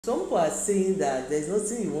Some people are saying that there's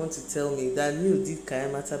nothing you want to tell me that Neo did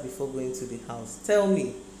Kayamata before going to the house. Tell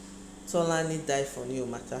me. Tolani died for Neo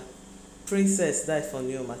Mata. Princess died for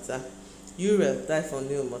Neo Mata. Uriel died for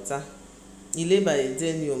Neo Mata. Baye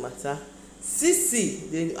died Neo Mata. Sisi,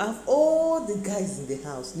 they have all the guys in the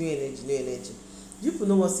house. New energy, new energy. You people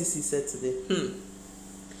know what Sisi said today?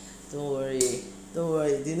 Don't worry. Don't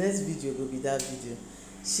worry. The next video will be that video.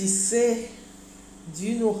 She said, do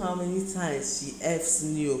you know how many times she F's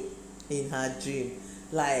Neo in her dream?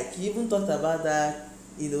 Like, he even talked about that,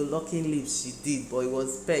 locking lips she did, but it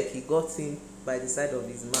was Peck. He got in by the side of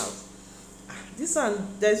his mouth. This one,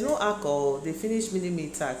 there's no alcohol. They finished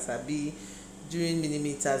millimeters. Abi, during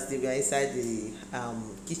millimeters, they were inside the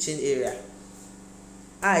kitchen area.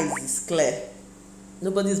 Eyes is clear.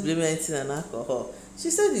 Nobody's blaming anything on alcohol.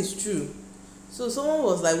 She said it's true. So someone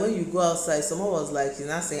was like, when you go outside, someone was like, you're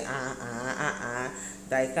not saying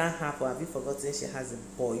that it can't happen. Have you forgotten she has a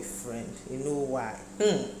boyfriend? You know why?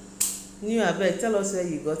 New abeg, tell us where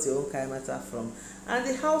you got your own Kayamata from. And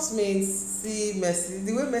the housemates see Mercy,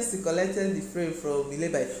 the way Mercy collected the frame from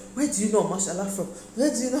Baye. Where do you know Omashola from? Where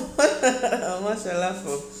do you know Omashola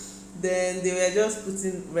from? Then they were just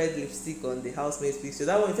putting red lipstick on the housemate's picture.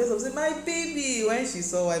 That one first of say, my baby, when she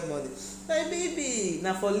saw White Money, my baby.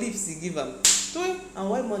 Now for lips he give am, and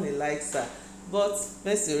White Money likes her. But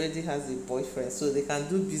Mercy already has a boyfriend, so they can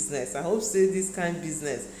do business. I hope say this kind of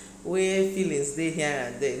business where feelings dey here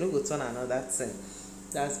and there, no go turn another thing.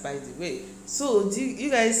 That's by the way. So you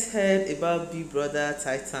guys heard about Big Brother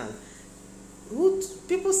Titan?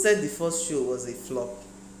 People said the first show was a flop.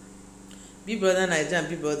 Big Brother Nigeria and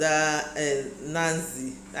Big Brother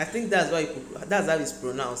Nancy, I think that's how it's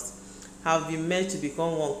pronounced, have been merged to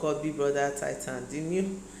become one called Big Brother Titan. The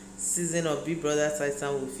new season of Big Brother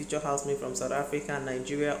Titan will feature housemates from South Africa and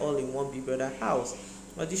Nigeria all in one Big Brother house.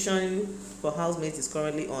 Auditioning for housemates is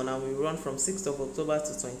currently on and will run from 6th of October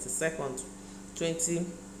to 22nd,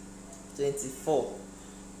 2024.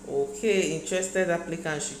 Okay, interested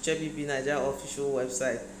applicants should check BB Nigeria official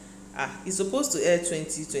website. It's supposed to air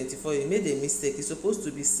 2024. You made a mistake. It's supposed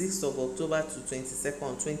to be 6th of October to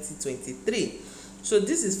 22nd, 2023. So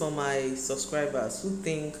this is for my subscribers who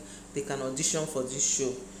think they can audition for this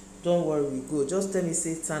show. Don't worry, we go. Just tell me,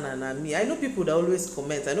 say Tana and me. I know people that always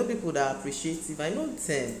comment. I know people that are appreciative. I know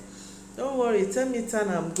them. Don't worry. Tell me,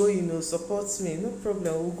 Tana, I'm going. Support me. No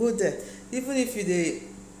problem. We'll go there. Even if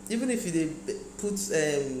you put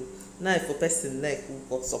knife for person neck,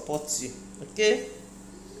 we'll support you. Okay.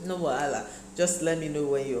 No wahala. Just let me know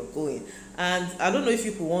when you're going. And I don't know if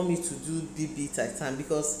people want me to do BB Titan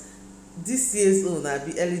because this year's own, I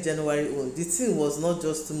be early January own. The thing was not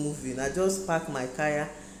just moving. I just packed my kaya,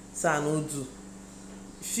 so I no do.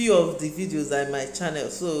 Few of the videos are in my channel.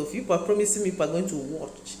 So if you are promising me you are going to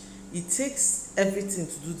watch, it takes everything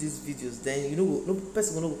to do these videos. Then no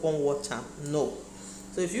person gonna come watch them. No.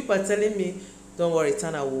 So if you are telling me, don't worry,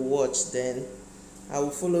 Tana will watch, then I will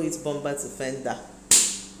follow it bomber to fender.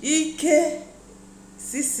 Ike,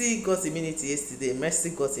 Cece got immunity yesterday. Mercy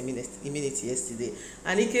got immunity yesterday.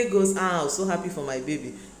 And Ike goes, I'm so happy for my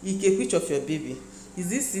baby. Ike, which of your baby? Is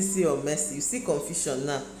this Cece or Mercy? You see confusion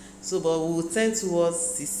now. So, but we will tend towards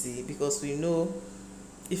Cece because we know.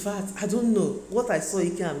 In fact, I don't know what I saw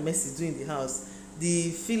Ike and Mercy do in the house. The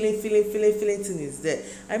feeling thing is there.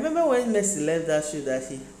 I remember when Mercy left that show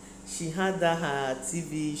that she had that her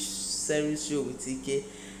TV series show with Ike.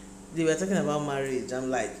 They were talking about marriage. I'm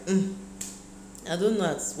like, I don't know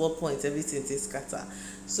at what point everything takes scatter.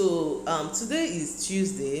 So today is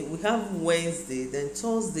Tuesday. We have Wednesday, then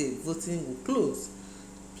Thursday voting will close.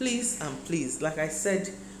 Please and please, like I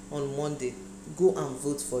said on Monday, go and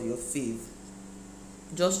vote for your fave.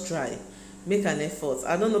 Just try, make an effort.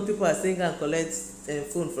 I don't know, people are saying go and collect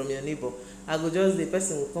phone from your neighbor. I go just, the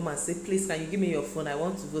person will come and say, please can you give me your phone, I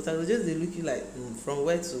want to vote. I go just, they look you like from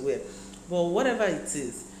where to where. But whatever it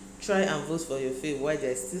is, try and vote for your fave while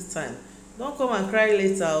there is still time. Don't come and cry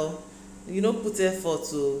later. Put effort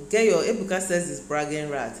to get your. Ebuka says it's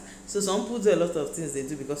bragging right. So some people do a lot of things they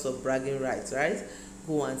do because of bragging rights, right?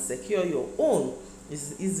 Go and secure your own.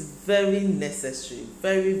 It's very necessary,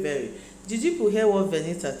 very very. Did you hear what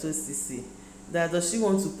Venita told Ceec? That does she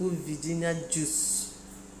want to put Virginia juice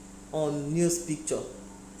on news picture?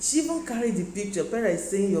 She even carried the picture. Pera is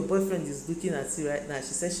saying your boyfriend is looking at you right now.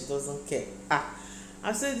 She said she doesn't care.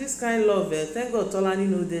 I said this kind of love, thank God Tolani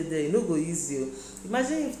no dey there, e no go easy.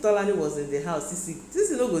 Imagine if Tolani was in the house, this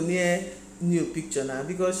is no go near new picture now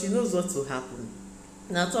because she knows what will happen.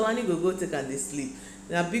 Now Tolani go take and dey sleep.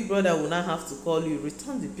 Now Big Brother will now have to call you,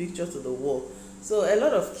 return the picture to the wall. So a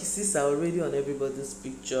lot of kisses are already on everybody's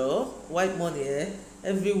picture. White money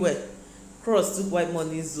everywhere. Cross took white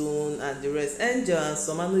money zone and the rest. Angel and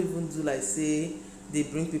Soma no even do like say they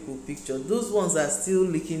bring people picture. Those ones are still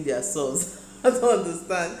licking their sauce. I don't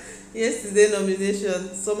understand. Yesterday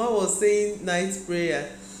nomination, Soma was saying night prayer.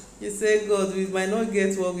 He said, God, we might not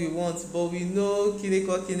get what we want, but we know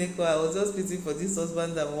kineko. I was just waiting for this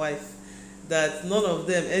husband and wife, that none of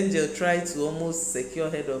them. Angel tried to almost secure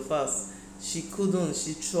head of house. She couldn't.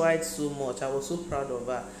 She tried so much. I was so proud of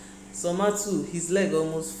her. Soma too, his leg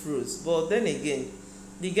almost froze. But then again,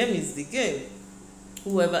 the game is the game.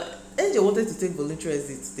 Whoever, Angel wanted to take voluntary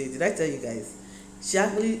exit today. Did I tell you guys? She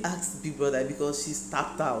actually asked Big Brother because she's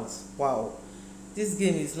tapped out. Wow. This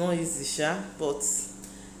game is not easy, sha, but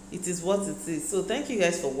it is what it is. So thank you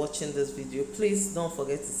guys for watching this video. Please don't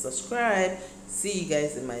forget to subscribe. See you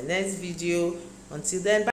guys in my next video. Until then, bye.